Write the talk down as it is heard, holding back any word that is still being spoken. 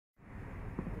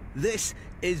This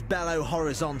is Belo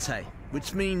Horizonte,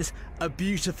 which means a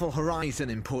beautiful horizon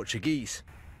in Portuguese.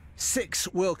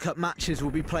 6 World Cup matches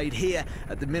will be played here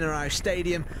at the Mineirão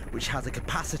Stadium, which has a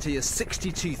capacity of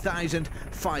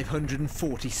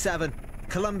 62,547.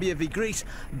 Colombia v Greece,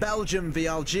 Belgium v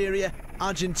Algeria,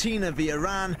 Argentina v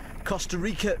Iran, Costa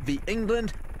Rica v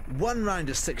England. One round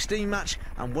of 16 match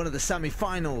and one of the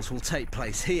semi-finals will take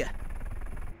place here.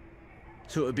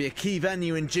 So it would be a key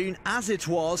venue in June, as it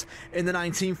was in the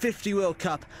 1950 World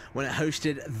Cup, when it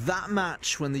hosted that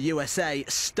match when the USA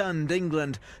stunned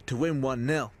England to win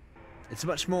 1-0. It's a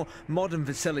much more modern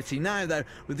facility now, though,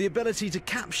 with the ability to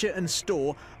capture and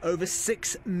store over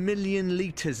 6 million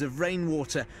litres of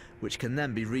rainwater, which can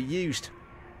then be reused.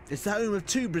 It's the home of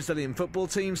 2 Brazilian football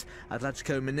teams,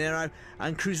 Atlético Mineiro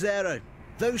and Cruzeiro.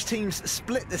 Those teams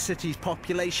split the city's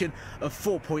population of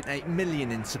 4.8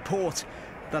 million in support.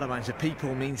 That amount of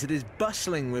people means it is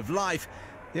bustling with life.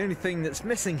 The only thing that's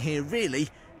missing here, really,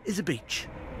 is a beach.